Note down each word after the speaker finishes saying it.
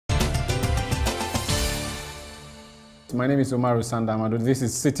My name is Omaru Sandamadu. This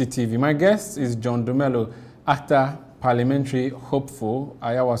is City TV. My guest is John Domelo, actor, parliamentary hopeful,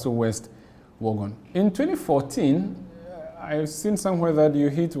 Ayawaso West, Wogon. In 2014, I've seen somewhere that you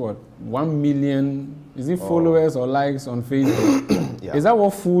hit what? 1 million, is it followers or likes on Facebook? Yeah. Is that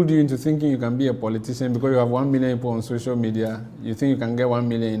what fooled you into thinking you can be a politician because you have 1 million people on social media? You think you can get 1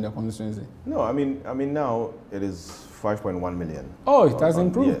 million in the constituency? No, I mean now it is 5.1 million. Oh, it has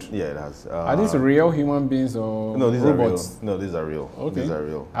improved. Yeah, it has. Are these real human beings or no, these robots? Are real. No, these are real. Okay. These are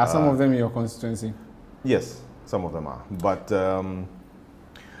real. Are some of them in your constituency? Yes, some of them are. But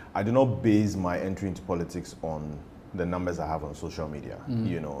I do not base my entry into politics on the numbers I have on social media.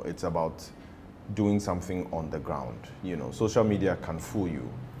 You know, it's about doing something on the ground. You know, social media can fool you.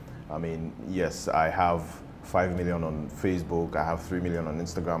 I mean, yes, I have 5 million on Facebook, I have 3 million on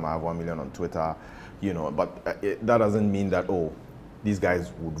Instagram, I have 1 million on Twitter, you know, but that doesn't mean that, oh, these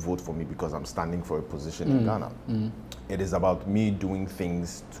guys would vote for me because I'm standing for a position in Ghana. It is about me doing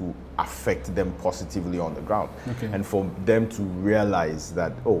things to affect them positively on the ground. Okay. And for them to realize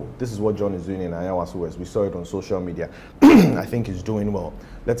that, oh, this is what John is doing in Ayawaso West. We saw it on social media. I think he's doing well.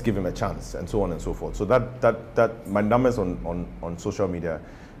 Let's give him a chance, and so on and so forth. So that my numbers on social media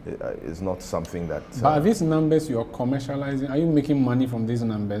is not something that... But are these numbers you're commercializing? Are you making money from these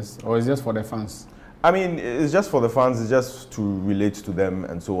numbers, or is it just for the fans? I mean, it's just for the fans. It's just to relate to them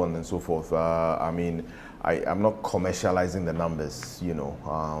and so on and so forth. I mean, I'm not commercializing the numbers, you know.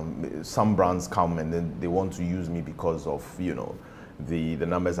 Some brands come and then they want to use me because of, you know, the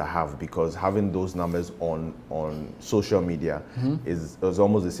numbers I have, because having those numbers on social media is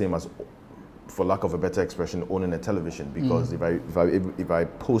almost the same as, for lack of a better expression, owning a television. Because if I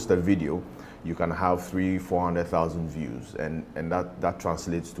post a video, you can have 300,000-400,000 views, and that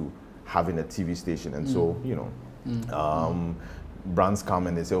translates to having a TV station. And so, you know, brands come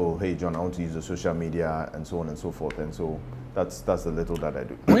and they say, oh, hey, John, I want to use the social media, and so on and so forth. And so that's the little that I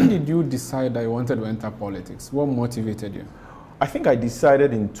do. When did you decide that you wanted to enter politics? What motivated you? I think I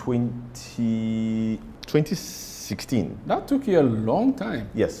decided in 2016. That took you a long time.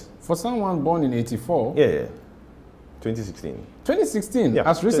 Yes. For someone born in 84. Yeah. 2016. 2016? Yeah.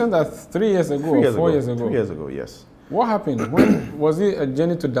 As recent as 3 years ago or 4 years ago? 3 years ago, yes. What happened? When was it a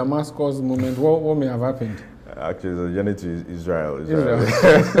journey to Damascus moment? What may have happened? Actually, it's a journey to Israel.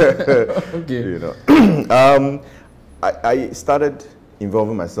 Okay. You know, I started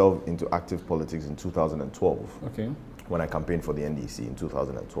involving myself into active politics in 2012. Okay. When I campaigned for the NDC in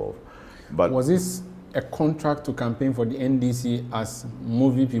 2012. But was this a contract to campaign for the NDC as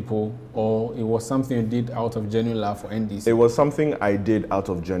movie people, or it was something you did out of genuine love for NDC? It was something I did out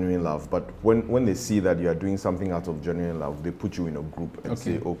of genuine love. But when they see that you are doing something out of genuine love, they put you in a group and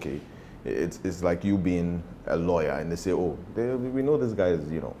say, okay, it's like you being a lawyer, and they say, oh, we know this guy is,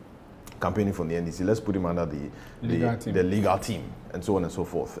 you know, campaigning for the NDC. Let's put him under the legal team, and so on and so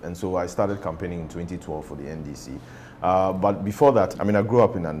forth. And so I started campaigning in 2012 for the NDC. But before that, I mean, I grew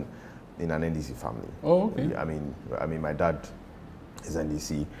up in an NDC family. Oh, okay. I mean, my dad is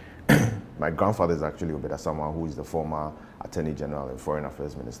NDC. My grandfather is actually Obeda Samuel, who is the former Attorney General and Foreign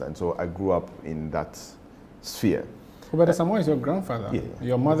Affairs Minister. And so I grew up in that sphere. Obeda Samuel is your grandfather? Yeah.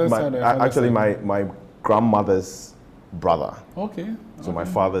 Your mother's side? Actually, my grandmother's brother. Okay. So my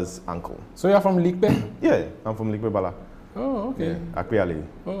father's uncle. So you're from Likpe? Yeah, I'm from Likpe Bala. Oh, okay. Yeah, Akpiali.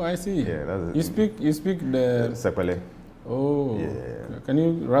 Oh, I see. Yeah, that's you speak the Sepele. Oh. Yeah. Can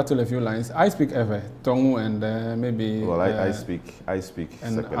you rattle a few lines? I speak Ewe, Tongu, and maybe. Well, I speak and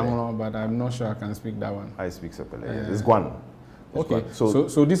Sepele. But I'm not sure I can speak that one. I speak Sepele. It's Guan. Okay,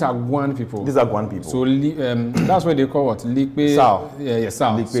 so these are Guan people. These are Guan people. So that's what they call what? Likpe. Sao. Yeah,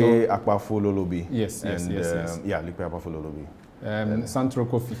 Sao. Likpe, Akpafo, Lolobi. Yes. Yeah, Likpe, Akpafo, Lolobi. Santro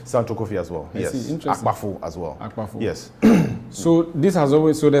Kofi. Santro Kofi as well. Yes. Akpafo as well. Akpafo. Yes. So there's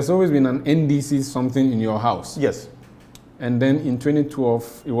always been an NDC something in your house. Yes. And then in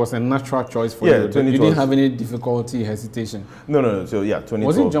 2012, it was a natural choice for you. You didn't have any difficulty, hesitation. No. So yeah, 2012.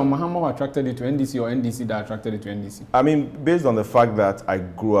 Was it John Mahama who attracted you to NDC, or NDC that attracted you to NDC? I mean, based on the fact that I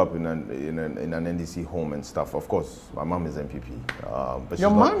grew up in an NDC home and stuff. Of course, my mom is MPP. But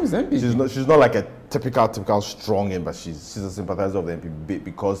your mom is MPP? She's not like a typical strong in, but she's a sympathizer of the MPP,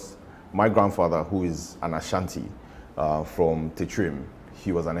 because my grandfather, who is an Ashanti from Tetrim,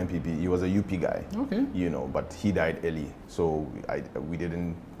 he was an MPP. He was a UP guy. Okay. You know, but he died early, so we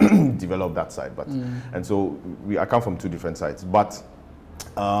didn't develop that side. But and so I come from two different sides. But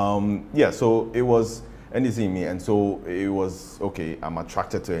yeah, so it was NDC in me, and so it was okay. I'm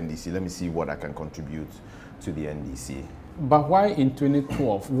attracted to NDC. Let me see what I can contribute to the NDC. But why in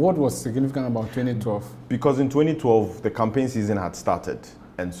 2012? What was significant about 2012? Because in 2012, the campaign season had started.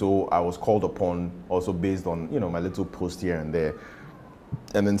 And so I was called upon also based on, you know, my little post here and there.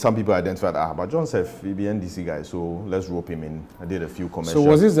 And then some people identified, but John said, he'll be NDC guy, so let's rope him in. I did a few commercials. So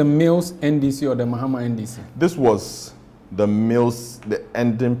was this the Mills NDC or the Mahama NDC? This was the Mills, the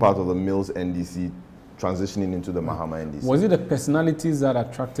ending part of the Mills NDC transitioning into the Mahama NDC. Was it the personalities that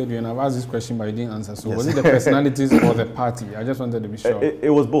attracted you? And I've asked this question, but you didn't answer. So yes. Was it the personalities or the party? I just wanted to be sure. It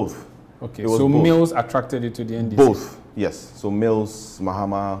was both. Okay, so both. Mills attracted you to the NDC? Both, yes. So Mills,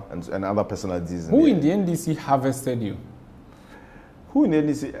 Mahama, and other personalities. Who in the NDC harvested you? Who in the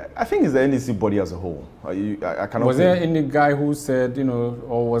NDC? I think it's the NDC body as a whole. I cannot. Was there any guy who said, you know,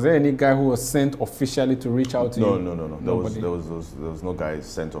 or was there any guy who was sent officially to reach out to you? No. There was no guy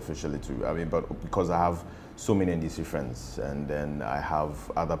sent officially to. I mean, but because I have so many NDC friends, and then I have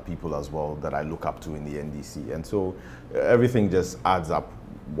other people as well that I look up to in the NDC, and so everything just adds up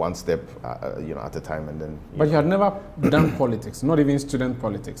one step, you know, at a time, and then. But you had never done politics, not even student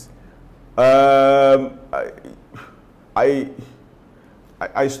politics.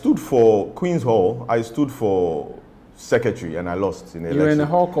 I stood for Queen's Hall. I stood for secretary and I lost in the election. You were in a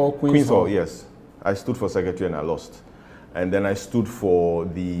hall called Queen's Hall? Yes. I stood for secretary and I lost. And then I stood for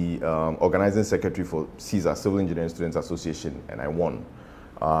the organizing secretary for CESA, Civil Engineering Students Association, and I won.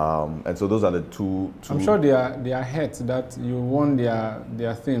 And so those are the two. I'm sure they are heads that you won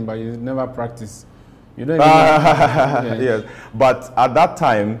their thing, but you never practiced. You don't even yeah. Yes. But at that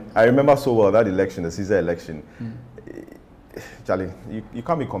time, I remember so well that election, the CESA election. Charlie, you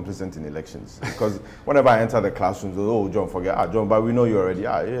can't be complacent in elections, because whenever I enter the classrooms, oh, John, forget, John, but we know you already,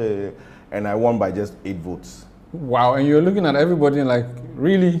 yeah. And I won by just 8 votes. Wow, and you're looking at everybody and like,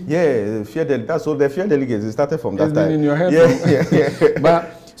 really? Yeah, that's all. The fear delegates, it started from that time. In your head. Yeah.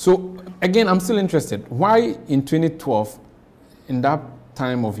 But, so, again, I'm still interested. Why in 2012, in that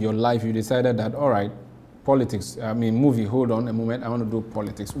time of your life, you decided that, all right, politics, hold on a moment, I want to do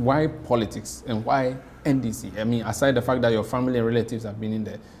politics. Why politics and why NDC? I mean, aside the fact that your family and relatives have been in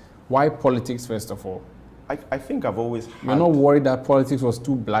there, why politics first of all? I think I've always had... You're not worried that politics was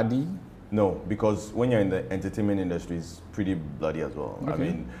too bloody? No, because when you're in the entertainment industry, it's pretty bloody as well. Okay. I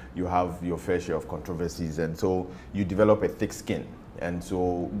mean, you have your fair share of controversies, and so you develop a thick skin. And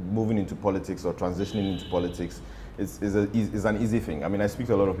so moving into politics or transitioning into politics is an easy thing. I mean, I speak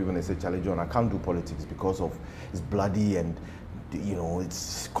to a lot of people and they say, Charlie John, I can't do politics because of it's bloody and, you know,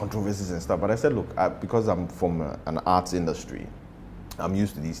 it's controversies and stuff. But I said, look, because I'm from an arts industry, I'm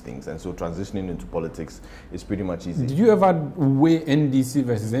used to these things. And so transitioning into politics is pretty much easy. Did you ever weigh NDC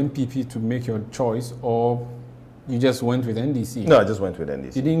versus MPP to make your choice, or you just went with NDC? No, I just went with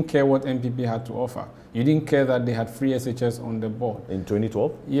NDC. You didn't care what MPP had to offer? You didn't care that they had free SHS on the board? In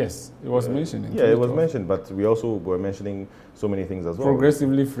 2012? Yes, it was mentioned in 2012. Yeah, it was mentioned, but we also were mentioning so many things as well.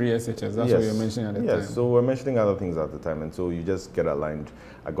 Progressively free SHS, that's what you were mentioning at the time. Yes, so we're mentioning other things at the time, and so you just get aligned.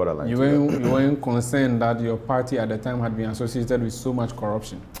 I got aligned. You weren't concerned that your party at the time had been associated with so much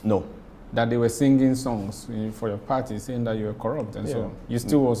corruption? No. That they were singing songs for your party saying that you were corrupt, and so you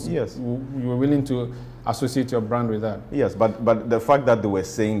still was, you were willing to associate your brand with that? Yes, but the fact that they were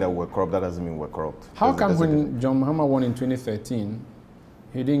saying that we're corrupt, that doesn't mean we're corrupt. How come when John Mahama won in 2013,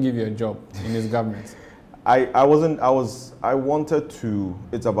 he didn't give you a job in his government? I wanted to,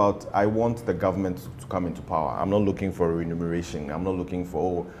 I want the government to come into power. I'm not looking for a remuneration. I'm not looking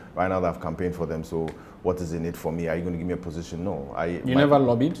for, right now that I've campaigned for them, so what is in it for me? Are you going to give me a position? No. You never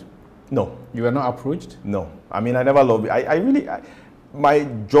lobbied? No. You were not approached? No. I mean, I never lobbied. My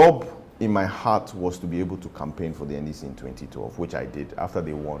job in my heart was to be able to campaign for the NDC in 2012, which I did after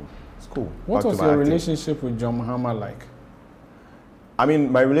they won. It's cool. What was your relationship with John Mahama like? I mean,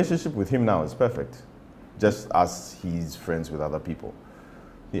 my relationship with him now is perfect, just as he's friends with other people.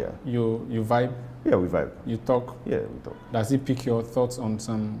 Yeah. You vibe? Yeah, we vibe. You talk? Yeah, we talk. Does he pick your thoughts on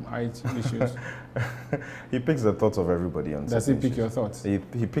some IT issues? He picks the thoughts of everybody on Does he pick your thoughts? He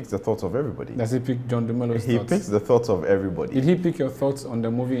picks the thoughts of everybody. Does he pick John Domelo's thoughts? He picks the thoughts of everybody. Did he pick your thoughts on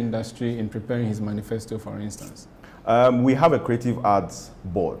the movie industry in preparing his manifesto, for instance? We have a creative arts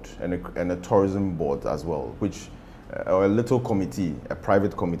board and a tourism board as well, which a little committee, a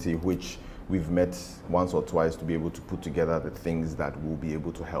private committee, which we've met once or twice to be able to put together the things that will be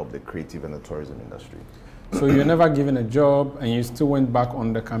able to help the creative and the tourism industry. So you were never given a job, and you still went back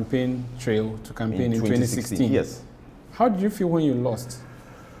on the campaign trail to campaign in 2016? Yes. How did you feel when you lost?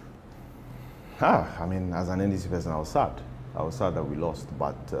 I mean, as an NDC person, I was sad. I was sad that we lost,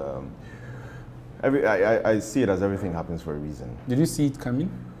 but I see it as everything happens for a reason. Did you see it coming?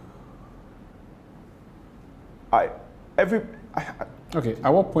 Okay, at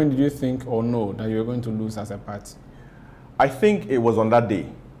what point did you think or know that you were going to lose as a party? I think it was on that day.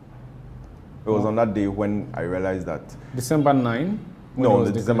 It was on that day when I realized that... December 9? No,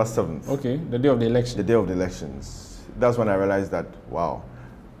 the December 7th. Okay, the day of the election. The day of the elections. That's when I realized that, wow,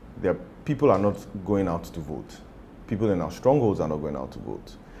 people are not going out to vote. People in our strongholds are not going out to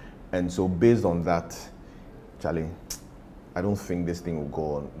vote. And so based on that, Charlie, I don't think this thing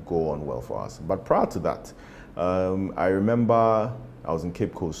will go on well for us. But prior to that, I remember I was in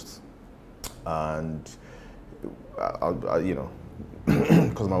Cape Coast, and you know,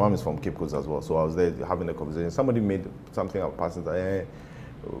 because my mom is from Cape Coast as well, so I was there having a conversation. Somebody made something up, passing that,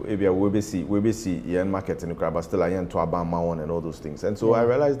 maybe we see market in the crab, but still I am to Abama and all those things. And so I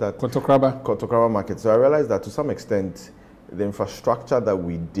realized that Kotokraba market. So I realized that to some extent, the infrastructure that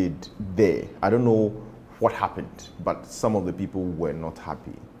we did there, I don't know what happened, but some of the people were not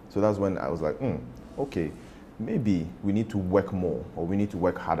happy. So that's when I was like, okay, maybe we need to work more, or we need to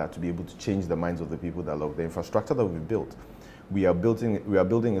work harder to be able to change the minds of the people that love the infrastructure that we've built. We are building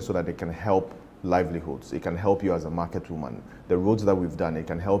it so that it can help livelihoods. It can help you as a market woman. The roads that we've done, it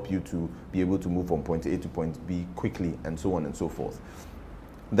can help you to be able to move from point A to point B quickly, and so on and so forth.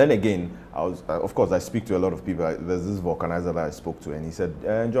 Then again, of course, I speak to a lot of people. There's this vulcanizer that I spoke to, and he said,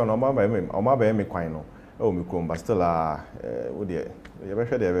 John, but still, but still,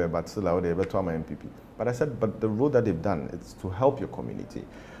 MPP. But I said, but the road that they've done, it's to help your community.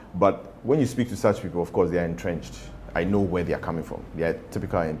 But when you speak to such people, of course, they are entrenched. I know where they are coming from. They are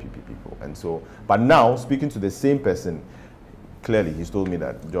typical MPP people. And so, but now, speaking to the same person, clearly, he's told me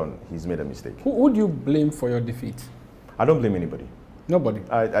that, John, he's made a mistake. Who would you blame for your defeat? I don't blame anybody. Nobody?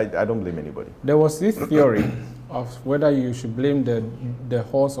 I don't blame anybody. There was this theory of whether you should blame the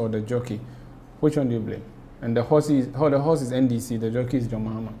horse or the jockey. Which one do you blame? And the horse is NDC, the jockey is John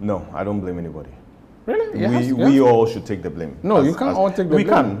Mahama. No, I don't blame anybody. Really? We all should take the blame. No, you can't all take the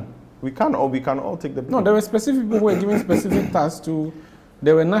blame. We can all take the blame. No, there were specific people who were given specific tasks to.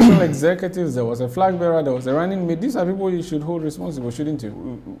 There were national executives, there was a flag bearer, there was a running mate. These are people you should hold responsible, shouldn't you?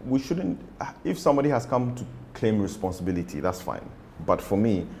 We shouldn't. If somebody has come to claim responsibility, that's fine. But for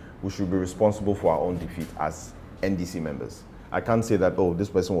me, we should be responsible for our own defeat as NDC members. I can't say that, oh, this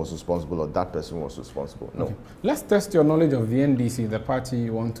person was responsible or that person was responsible. No. Okay. Let's test your knowledge of the NDC, the party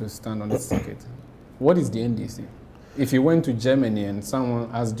you want to stand on the ticket. What is the NDC? If you went to Germany and someone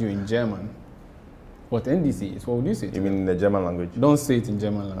asked you in German what NDC is, what would you say? You mean in the German language? Don't say it in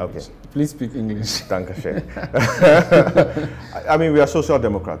German language. Okay. Please speak English. Dankeschön. I mean, we are social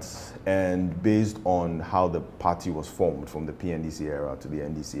democrats, and based on how the party was formed from the PNDC era to the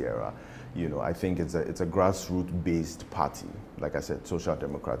NDC era, you know, I think it's a grassroots-based party. Like I said, social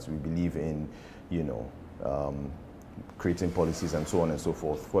democrats. We believe in, you know, creating policies and so on and so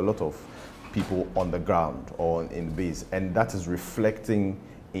forth for a lot of people on the ground or in the base, and that is reflecting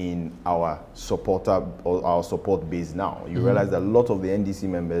in our supporter or our support base now. You realize that a lot of the NDC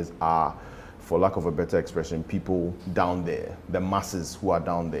members are, for lack of a better expression, people down there, the masses who are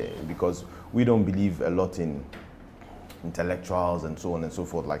down there, because we don't believe a lot in intellectuals and so on and so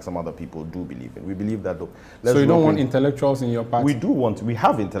forth like some other people do believe in. We believe that. So you don't want intellectuals in your party? We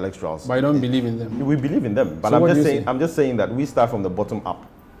have intellectuals. But you don't believe in them? We believe in them. But so I'm just saying that we start from the bottom up.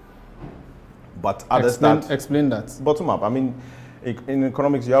 But others explain that. Bottom up. I mean, in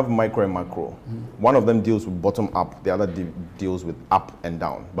economics, you have micro and macro. One of them deals with bottom up, the other deals with up and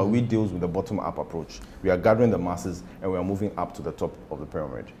down. But we deal with the bottom up approach. We are gathering the masses and we are moving up to the top of the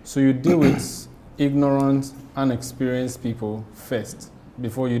pyramid. So you deal with ignorant, unexperienced people first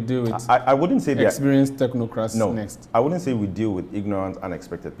before you deal with I wouldn't say experienced technocrats next. I wouldn't say we deal with ignorant,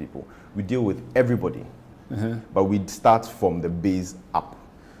 unexpected people. We deal with everybody. But we start from the base up.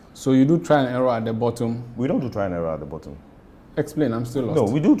 So you do try and error at the bottom? We don't do try and error at the bottom. Explain, I'm still lost. No,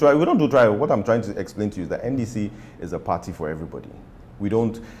 we do try. We don't do try. What I'm trying to explain to you is that NDC is a party for everybody. We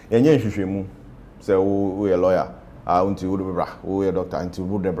don't. Say, oh, you're a lawyer. Oh, you're a doctor.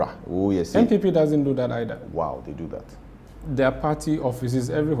 MPP doesn't do that either. Wow, they do that. There are party offices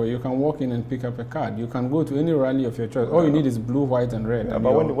everywhere. You can walk in and pick up a card. You can go to any rally of your choice. All you need is blue, white, and red. Yeah,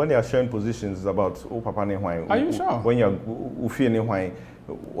 but when they are sharing positions, it's about, oh, Papa Nehwai. Are you sure? When you're Ufi Nehwai,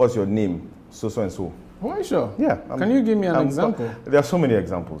 what's your name? So and so. Why sure? Yeah. Can you give me an example? There are so many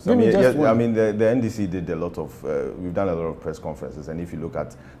examples. Give me just one. I mean, the NDC did a lot of, we've done a lot of press conferences, and if you look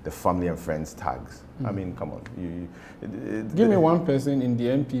at the family and friends tags, I mean, come on. Give me one person in the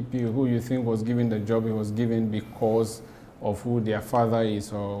MPP who you think was given the job he was given because of who their father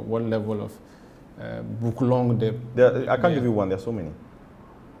is or what level of Bukulong I can't give you one, there are so many.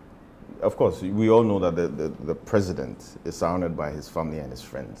 Of course, we all know that the president is surrounded by his family and his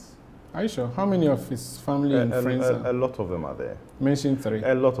friends. Are you sure? How many of his family and friends are? A lot of them are there. Mention three.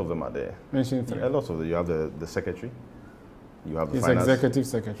 A lot of them are there. Mention three. A lot of them. You have the secretary. You have the his finance. Executive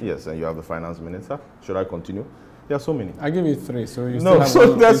secretary. Yes, and you have the finance minister. Should I continue? There are so many. I give you 3, so you No, still have so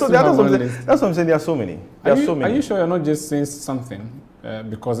one, that's you still have one list. what I'm saying. There are so many. There are so many. Are you sure you're not just saying something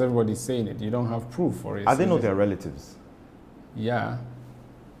because everybody's saying it? You don't have proof for it. Are they not their relatives? Yeah.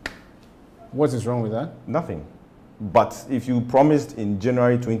 What is wrong with that? Nothing. But if you promised in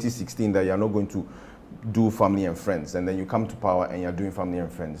January 2016 that you're not going to do family and friends, and then you come to power and you're doing family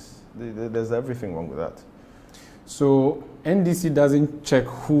and friends, there's everything wrong with that. So NDC doesn't check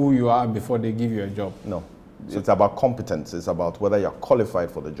who you are before they give you a job? No. It's about competence. It's about whether you're qualified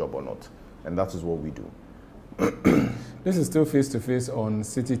for the job or not. And that is what we do. This is still face-to-face on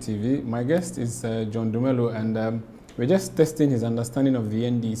City TV. My guest is John Domelo, and we're just testing his understanding of the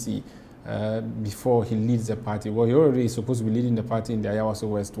NDC before he leads the party. Well, he already is supposed to be leading the party in the Ayawaso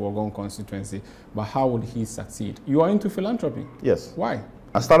West Wogon constituency, but how would he succeed? You are into philanthropy? Yes. Why?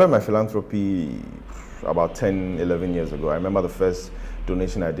 I started my philanthropy about 10, 11 years ago. I remember the first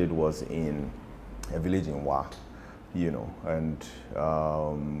donation I did was in a village in Wa, and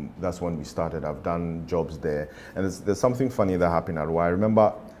that's when we started. I've done jobs there. And there's something funny that happened at Wa. I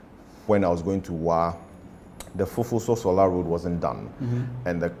remember when I was going to Wa, the Fufuso Solar Road wasn't done.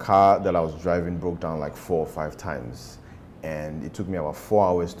 And the car that I was driving broke down like 4 or 5 times. And it took me about 4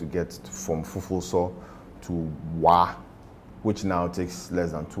 hours to get from Fufuso to Wa, which now takes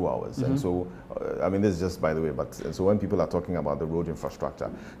less than 2 hours. And so, I mean, this is just by the way, but so when people are talking about the road infrastructure,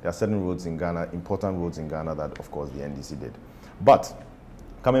 there are certain roads in Ghana, important roads in Ghana that, of course, the NDC did. But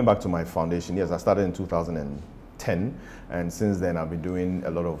coming back to my foundation, yes, I started in 2010, and since then I've been doing a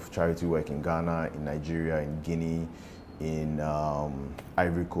lot of charity work in Ghana, in Nigeria, in Guinea, in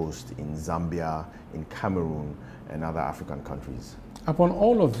Ivory Coast, in Zambia, in Cameroon, and other African countries. Upon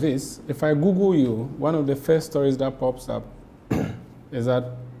all of this, if I Google you, one of the first stories that pops up is that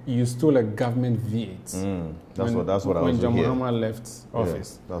you stole a government V8. That's what I also heard. When John Mahama left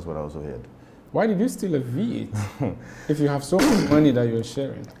office. Yeah, that's what I also heard. Why did you steal a V8 if you have so much money that you're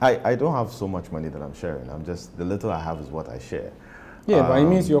sharing? I don't have so much money that I'm sharing. I'm just, the little I have is what I share. Yeah, but it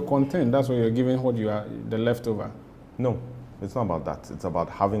means you're content. That's what you're giving, what you are, the leftover. No, it's not about that. It's about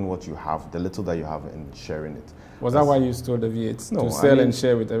having what you have, the little that you have, and sharing it. Was that why you stole the V8? No, to sell and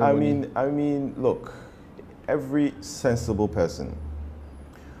share with everybody? I mean, look, every sensible person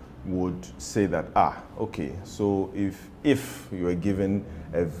would say that, okay, so if you were given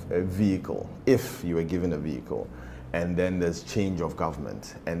a vehicle, and then there's change of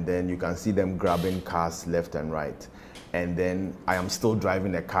government, and then you can see them grabbing cars left and right, and then I am still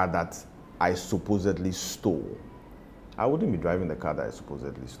driving a car that I supposedly stole, I wouldn't be driving the car that I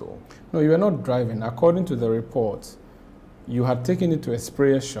supposedly stole. No, you were not driving. According to the report, you had taken it to a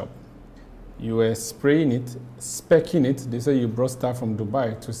sprayer shop. You were spraying it, specking it. They say you brought stuff from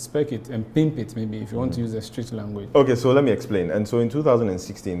Dubai to spec it and pimp it, maybe, if you want to use the street language. Okay, so let me explain. And so in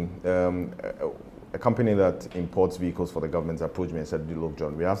 2016, a company that imports vehicles for the government approached me and said, look,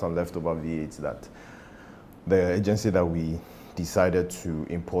 John, we have some leftover V8s that the agency that we decided to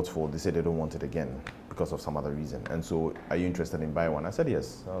import for, they said they don't want it again because of some other reason. And so, are you interested in buying one? I said,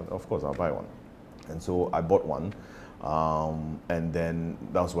 yes, of course, I'll buy one. And so I bought one. And then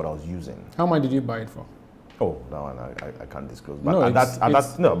that's what I was using. How much did you buy it for? Oh, that one I can't disclose. But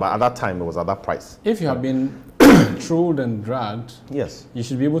No, but at that time it was at that price. If you have been trolled and dragged, yes, you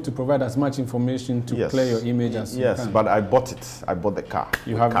should be able to provide as much information to clear your image as you can. Yes, but I bought it. I bought the car.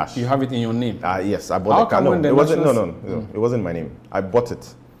 You have cash. You have it in your name. Yes, I bought the car. No, it wasn't. No, it wasn't my name. I bought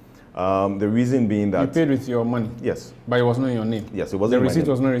it. The reason being that you paid with your money. Yes, but it was not in your name. Yes, it wasn't. The receipt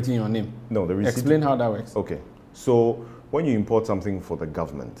was not written in your name. No, the receipt. Explain how that works. Okay, so when you import something for the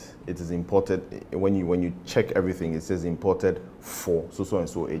government, it is imported, when you check everything, it says imported for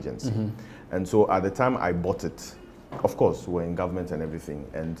so-and-so agency. And so at the time I bought it, of course, we're in government and everything,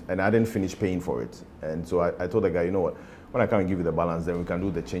 and I didn't finish paying for it. And so I told the guy, you know what, when I come and give you the balance, then we can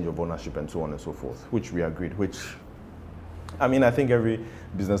do the change of ownership and so on and so forth, which we agreed, which, I mean, I think every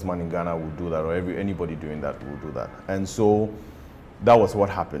businessman in Ghana would do that, or anybody doing that would do that. And so that was what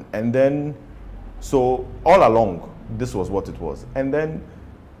happened. And then, so all along, this was what it was. And then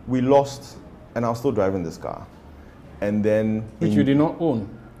we lost, and I was still driving this car. And then... Which you did not own.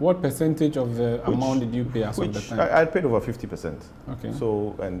 What percentage of the amount did you pay as of the time? I paid over 50%. Okay.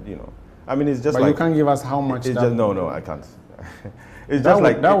 So, and you know, I mean, it's just but like... you can't give us how much that... Just, no, I can't. It's that just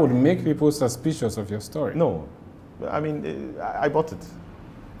like... That would make people suspicious of your story. No. I mean, I bought it.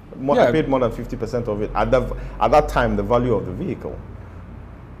 I paid more than 50% of it. At that time, the value of the vehicle.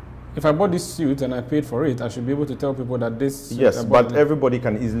 If I bought this suit and I paid for it, I should be able to tell people that this suit Yes, I bought but everybody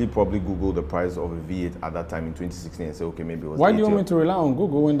can easily probably Google the price of a V8 at that time in 2016 and say, okay, maybe it was. Why do you want me to rely on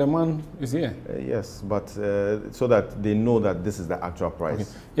Google when the man is here? Yes, but so that they know that this is the actual price. Okay.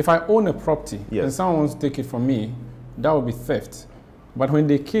 If I own a property and someone wants to take it from me, that would be theft. But when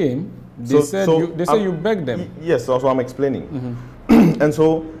they came, they said you begged them. Yes, that's what I'm explaining. And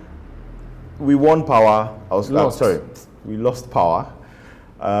so we won power. We lost power.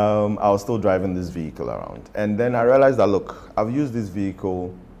 I was still driving this vehicle around. And then I realized that, look, I've used this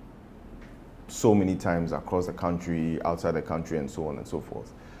vehicle so many times across the country, outside the country, and so on and so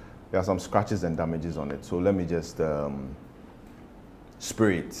forth. There are some scratches and damages on it. So let me just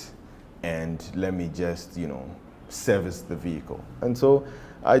spray it and let me just, service the vehicle. And so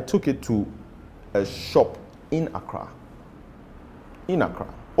I took it to a shop in Accra.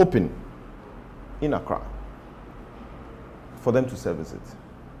 Open in Accra, for them to service it.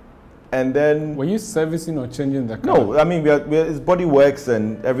 And then... Were you servicing or changing the car? No, I mean, it's body works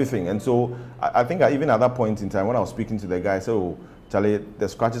and everything. And so I think even at that point in time, when I was speaking to the guy, I said, oh, Charlie, the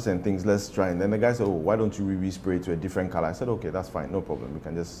scratches and things, let's try. And then the guy said, oh, why don't you respray it to a different color? I said, okay, that's fine, no problem. We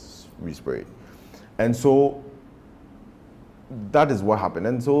can just respray it. And so that is what happened.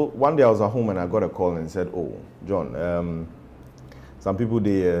 And so one day I was at home and I got a call and said, oh, John, some people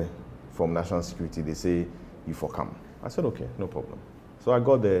there from National Security, they say you for come. I said, okay, no problem. So I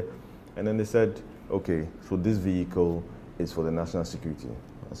got there. And then they said, okay, so this vehicle is for the National Security.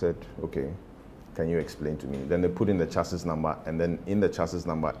 I said, okay, can you explain to me? Then they put in the chassis number, and then in the chassis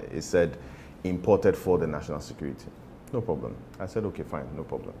number, it said, imported for the National Security. No problem. I said, okay, fine, no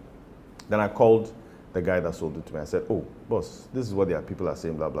problem. Then I called the guy that sold it to me. I said, oh, boss, this is what their people are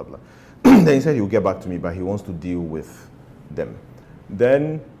saying, blah, blah, blah. Then he said he'll get back to me, but he wants to deal with them.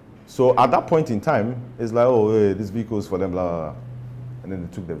 Then, so at that point in time, it's like, oh, hey, this vehicle is for them, blah, blah, blah. And then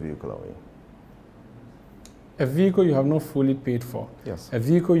they took the vehicle away. A vehicle you have not fully paid for. Yes. A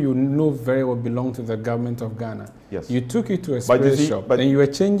vehicle you know very well belonged to the government of Ghana. Yes. You took it to a spray shop and you were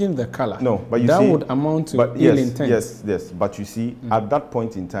changing the color. No, but you that see... That would amount to ill intent. Yes. But you see, at that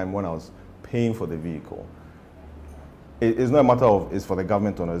point in time when I was paying for the vehicle, it's not a matter of it's for the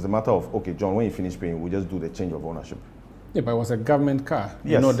government or not. It's a matter of, okay, John, when you finish paying, we'll just do the change of ownership. Yeah, but it was a government car.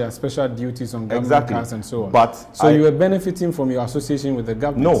 Yes. You know, there are special duties on government cars and so on. But so you were benefiting from your association with the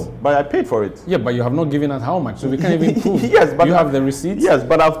government? No, but I paid for it. Yeah, but you have not given us how much, so we can't even prove. Yes, but you have the receipts? Yes,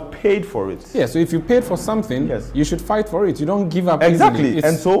 but I've paid for it. Yeah, so if you paid for something, you should fight for it. You don't give up exactly.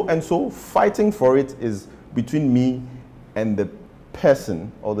 easily. And so fighting for it is between me and the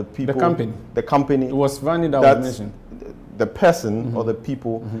person or the people. The company. The company. It was Vani that was mentioned. The person or the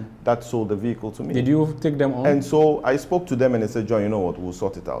people that sold the vehicle to me. Did you take them on? And so I spoke to them and they said, John, you know what, we'll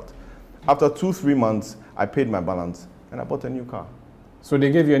sort it out. After 2-3 months, I paid my balance and I bought a new car. So they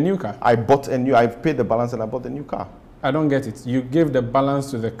gave you a new car? I've paid the balance and I bought a new car. I don't get it. You gave the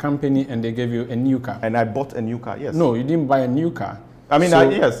balance to the company and they gave you a new car? And I bought a new car, yes. No, you didn't buy a new car. I mean,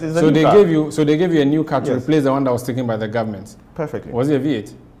 yes, it's a new car. So they gave you a new car to replace the one that was taken by the government? Perfectly. Was it a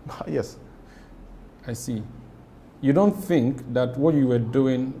V8? Yes. I see. You don't think that what you were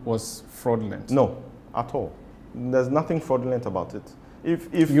doing was fraudulent? No, at all. There's nothing fraudulent about it.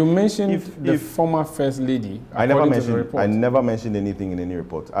 If you mentioned the former First Lady, I never mentioned anything in any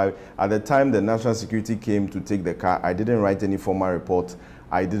report. At the time the National Security came to take the car, I didn't write any formal report.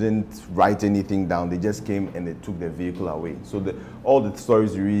 I didn't write anything down. They just came and they took the vehicle away. So all the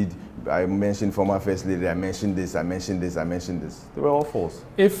stories you read, I mentioned former First Lady, I mentioned this, I mentioned this, I mentioned this. They were all false.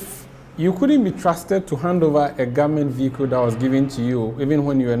 If you couldn't be trusted to hand over a government vehicle that was given to you, even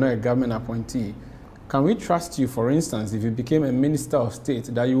when you were not a government appointee, can we trust you, for instance, if you became a minister of state,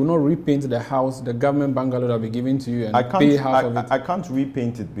 that you will not repaint the house, the government bungalow that will be given to you and pay half of it? I can't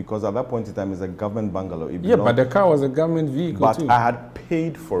repaint it because at that point in time it's a government bungalow. Yeah, but the car was a government vehicle too. But I had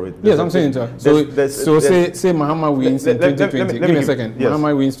paid for it. Yes, I'm saying so. Say Mahama wins in 2020. Give me a second. Yes.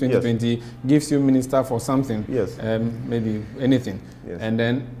 Mahama wins 2020, gives you minister for something. Yes. Maybe anything. Yes. And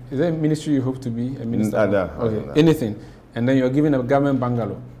then, is there a ministry you hope to be a minister? No. Okay. Anything. And then you're given a government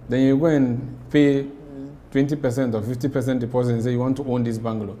bungalow. Then you go and pay 20% or 50% deposit and say you want to own this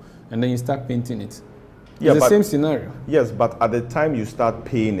bungalow, and then you start painting it. It's the same scenario. Yes, but at the time you start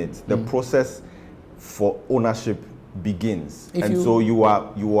paying it, the process for ownership begins. So you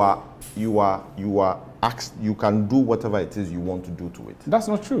are you are asked, you can do whatever it is you want to do to it. That's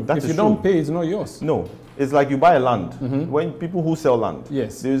not true. That if is you don't true. pay, it's not yours. No, it's like you buy a land. When people who sell land,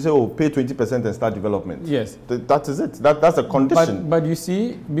 Yes. they say, oh, pay 20% and start development. Yes. That is it. That's a condition. But you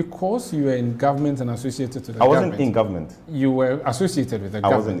see, because you were in government and associated to the I government. wasn't in government. You were associated with the I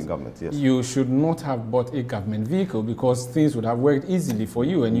government. wasn't in government, yes. You should not have bought a government vehicle because things would have worked easily for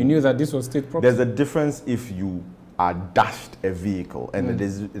you and you knew that this was state property. There's a difference if you are dashed a vehicle, and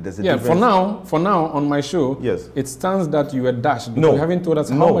there's a difference. For now on my show, yes, it stands that you were dashed because no, you haven't told us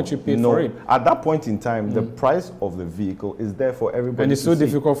how much you paid for it. At that point in time, the price of the vehicle is there for everybody. And it's to so see.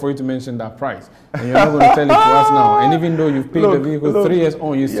 difficult for you to mention that price, and you're not going to tell it to us now. And even though you've paid the vehicle 3 years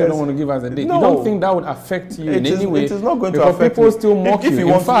on, you still don't want to give us a date. No. You don't think that would affect you in any way? It is not going to because affect people me. still mock If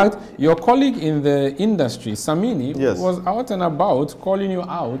you. In fact, your colleague in the industry, Samini, was out and about calling you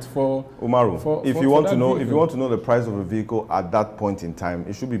out for Umaru. If you want to know the price of a vehicle at that point in time,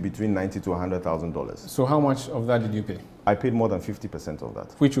 it should be between $90,000 to $100,000. So how much of that did you pay? I paid more than 50% of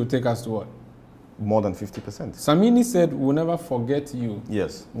that. Which will take us to what? More than 50%. Samini said, we'll never forget you.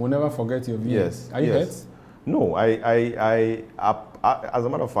 Yes. We'll never forget your views. Yes. Are you hurt? No, I, as a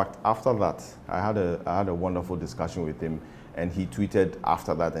matter of fact, after that, I had a wonderful discussion with him, and he tweeted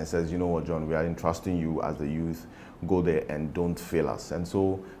after that and says, you know what, John, we are entrusting you as the youth. Go there and don't fail us. And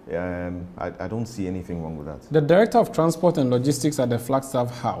so I don't see anything wrong with that. The Director of Transport and Logistics at the Flagstaff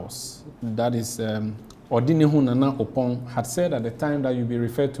House, that is Odinihu Nana Opong, had said at the time that you'll be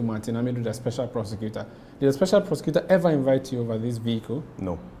referred to Martin Amidu, the special prosecutor. Did the special prosecutor ever invite you over this vehicle?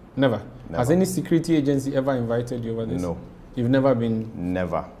 No. Never? Has any security agency ever invited you over this? No. You've never been?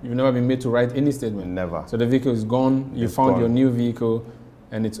 Never. You've never been made to write any statement? Never. So the vehicle is gone, you found your new vehicle,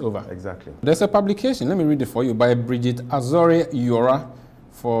 and it's over. Exactly. There's a publication, let me read it for you, by Bridget Azore Yora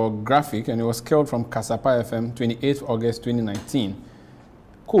for Graphic, and it was killed from Kasapa FM, 28th August 2019.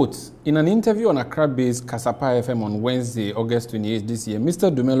 Quote, in an interview on Accra-based Kasapa FM on Wednesday, August 28th this year, Mr.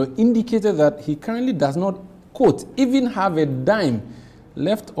 Domelo indicated that he currently does not, quote, even have a dime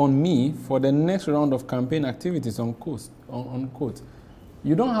left on me for the next round of campaign activities, unquote.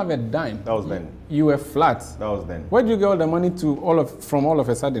 You don't have a dime. That was then. You were flat. That was then. Where do you get all the money from all of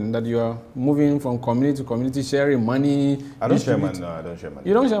a sudden that you are moving from community to community, sharing money? I don't share money. No, I don't share money.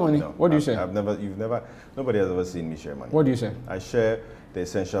 You don't share money? No. What do you share? Nobody has ever seen me share money. What do you share? I share the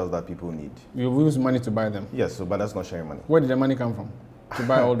essentials that people need. You use money to buy them? Yes, but that's not sharing money. Where did the money come from to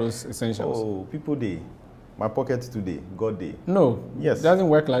buy all those essentials? Oh, people day. My pocket today, God day. No, yes, it doesn't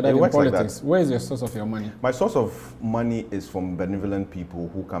work like that in politics. Like that. Where is your source of your money? My source of money is from benevolent people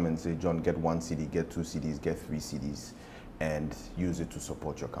who come and say, John, get 1 CD, get 2 CDs, get 3 CDs, and use it to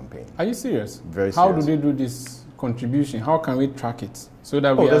support your campaign. Are you serious? Very serious. How do they do this contribution? How can we track it? So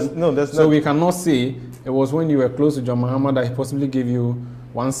that we cannot say it was when you were close to John Mahama that he possibly gave you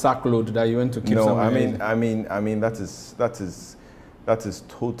 1 sackload that you went to keep somewhere. I mean that is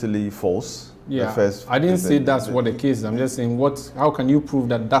totally false. Yeah, I didn't say that's what the case is. I'm just saying, how can you prove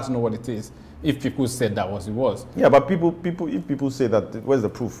that that's not what it is? If people said that it was. Yeah, but if people say that, where's the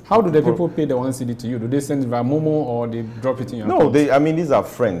proof? How do the people pay the 1 CD to you? Do they send it via Momo or they drop it in your account? No, these are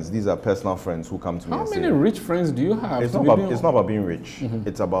friends. These are personal friends who come to me and say. How many rich friends do you have? It's not about being rich. Mm-hmm.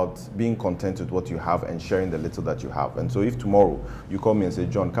 It's about being content with what you have and sharing the little that you have. And so if tomorrow you call me and say,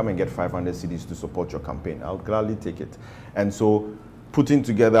 John, come and get 500 CDs to support your campaign, I'll gladly take it. And so putting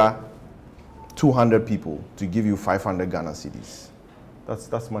together 200 people to give you 500 Ghana cedis.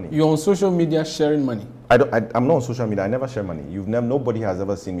 That's money. You're on social media sharing money? I'm not on social media. I never share money. Nobody has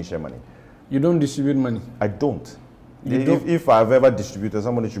ever seen me share money. You don't distribute money? I don't. If I've ever distributed,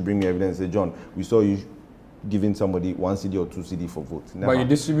 somebody should bring me evidence and say, John, we saw you giving somebody 1 CD or 2 CD for vote. Never. But you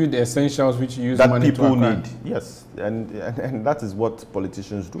distribute the essentials which you use money people to acquire. need. Yes, and that is what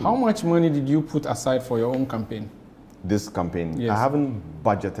politicians do. How much money did you put aside for your own campaign? This campaign, yes. I haven't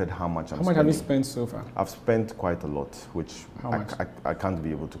budgeted how much I'm spending. How much have you spent so far? I've spent quite a lot, which I can't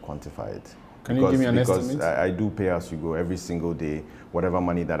be able to quantify it. Can you give me an estimate? Because I do pay as you go every single day. Whatever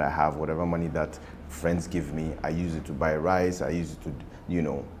money that I have, whatever money that friends give me, I use it to buy rice. I use it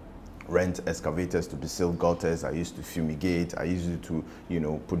to, rent excavators to build gutters. I used to fumigate. I use it to,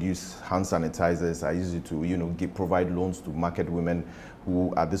 produce hand sanitizers. I use it to, provide loans to market women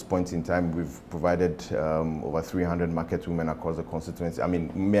who, at this point in time, we've provided over 300 market women across the constituency. I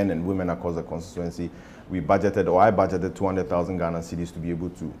mean, men and women across the constituency. I budgeted 200,000 Ghana cedis to be able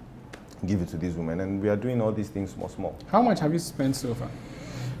to give it to these women. And we are doing all these things small. How much have you spent so far?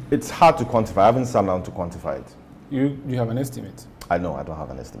 It's hard to quantify. I haven't sat down to quantify it. You have an estimate? I know, I don't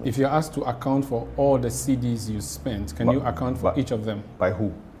have an estimate. If you're asked to account for all the CDs you spent, can you account for each of them? By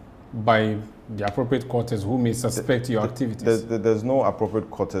who? by the appropriate quarters who may suspect your activities? There's no appropriate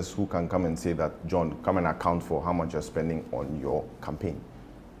quarters who can come and say that, John, come and account for how much you're spending on your campaign.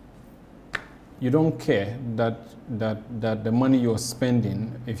 You don't care that the money you're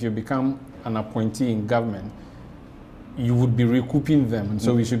spending, if you become an appointee in government, you would be recouping them. And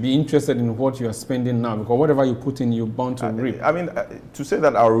so we should be interested in what you are spending now, because whatever you put in, you're bound to reap. I mean, to say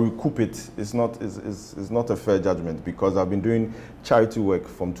that I'll recoup it is not a fair judgment, because I've been doing charity work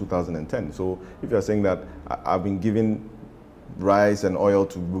from 2010. So if you're saying that I've been giving rice and oil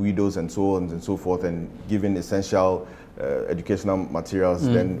to widows and so on and so forth, and giving essential educational materials,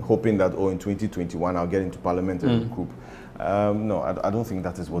 then hoping that, in 2021 I'll get into parliament and recoup. No, I don't think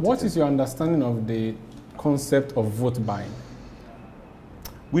that is what it is. What is your understanding of the concept of vote buying?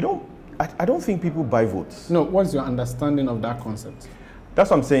 I don't think people buy votes. No, what's your understanding of that concept? That's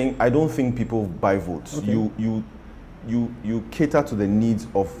what I'm saying. I don't think people buy votes. Okay. You cater to the needs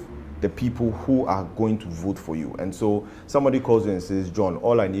of the people who are going to vote for you. And so somebody calls you and says, John,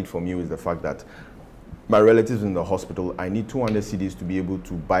 all I need from you is the fact that my relatives in the hospital, I need 200 cedis to be able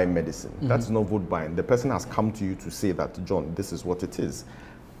to buy medicine. That's not vote buying. The person has come to you to say that, John, this is what it is.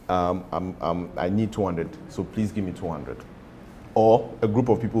 I need 200, so please give me 200. Or a group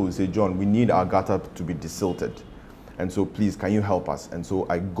of people will say, John, we need our gutter to be desilted, and so please, can you help us? And so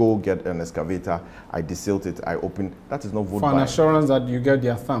I go get an excavator, I desilt it, I open. That is not vote buying. For an assurance that you get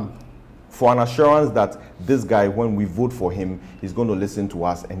their thumb. For an assurance that this guy, when we vote for him, he's going to listen to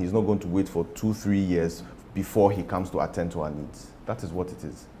us, and he's not going to wait for 2-3 years before he comes to attend to our needs. That is what it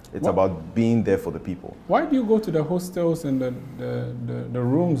is. It's about being there for the people. Why do you go to the hostels and the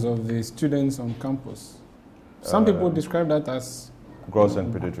rooms of the students on campus? Some people describe that as gross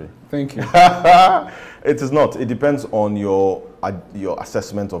and predatory. Thank you. It is not. It depends on your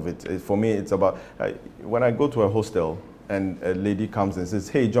assessment of it. For me, it's about when I go to a hostel and a lady comes and says,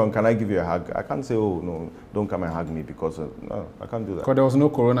 hey, John, can I give you a hug? I can't say, oh, no, don't come and hug me, because no, I can't do that. Because there was no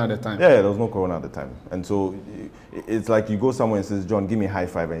corona at the time. Yeah, there was no corona at the time. And so it's like you go somewhere and says, John, give me a high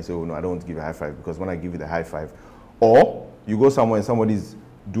five. And you say, oh, no, I don't want to give you a high five, because when I give you the high five. Or you go somewhere and somebody's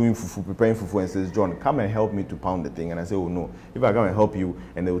doing fufu, preparing fufu, and says, John, come and help me to pound the thing. And I say, oh, no. If I come and help you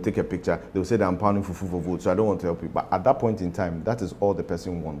and they will take a picture, they will say that I'm pounding fufu for vote, so I don't want to help you. But at that point in time, that is all the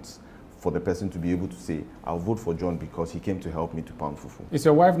person wants. For the person to be able to say, I'll vote for John because he came to help me to pound fufu. Is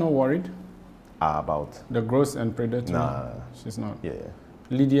your wife not worried? About? The gross and predatory? Nah. She's not? Yeah.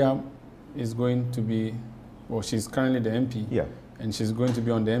 Lydia is going to be, well, she's currently the MP. Yeah. And she's going to be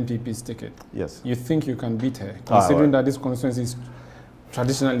on the MPP's ticket. Yes. You think you can beat her, considering that this constituency is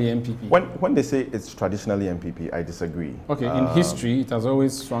traditionally MPP? When they say it's traditionally MPP, I disagree. Okay, in history, it has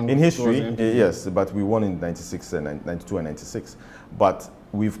always swung in history, towards MPP. Yes, but we won in 96 and 92 and 96. But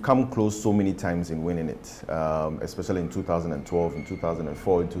we've come close so many times in winning it, especially in 2012, in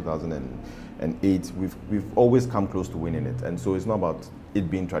 2004, in 2008. We've always come close to winning it. And so it's not about it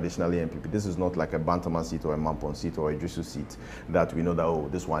being traditionally MPP. This is not like a Bantama seat or a Mampon seat or a Idrisu seat that we know that, oh,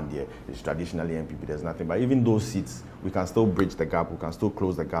 this one there is traditionally MPP, there's nothing. But even those seats, we can still bridge the gap, we can still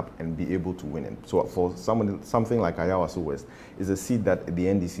close the gap and be able to win it. So for something like Ayawaso West, is a seat that the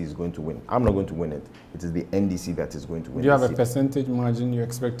NDC is going to win. I'm not going to win it. It is the NDC that is going to win. Do you have a percentage margin you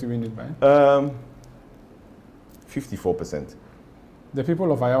expect to win it by? 54%. The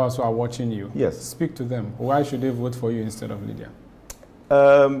people of Ayawaso are watching you. Yes. Speak to them. Why should they vote for you instead of Lydia?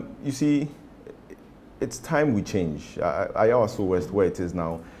 You see, it's time we change. Ayawaso West, where it is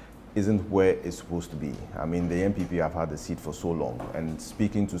now, isn't where it's supposed to be. I mean, the MPP have had the seat for so long, and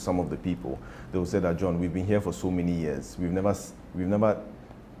speaking to some of the people, they will say that, John, we've been here for so many years. We've never,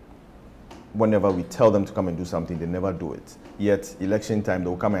 whenever we tell them to come and do something, they never do it. Yet, election time,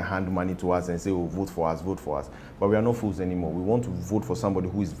 they'll come and hand money to us and say, oh, vote for us, vote for us. But we are not fools anymore. We want to vote for somebody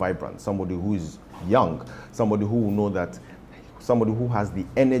who is vibrant, somebody who is young, somebody who will know that, somebody who has the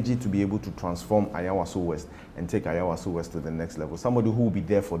energy to be able to transform Ayawaso West and take Ayawaso West to the next level. Somebody who will be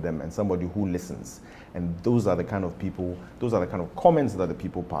there for them and somebody who listens. And those are the kind of people, those are the kind of comments that the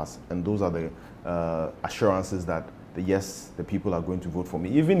people pass, and those are the assurances that, yes, the people are going to vote for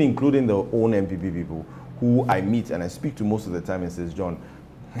me, even including the own MPP people who I meet and I speak to most of the time and says, John,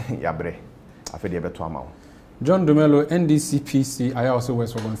 yabre, I feel you better amount. John Domelo, NDCPC, Ayawaso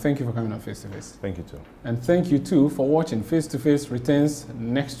West Wogon. Thank you for coming on Face to Face. Thank you too. And thank you too for watching. Face to Face returns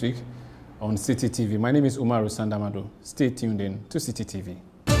next week on City TV. My name is Umaru Sandamado. Stay tuned in to City TV.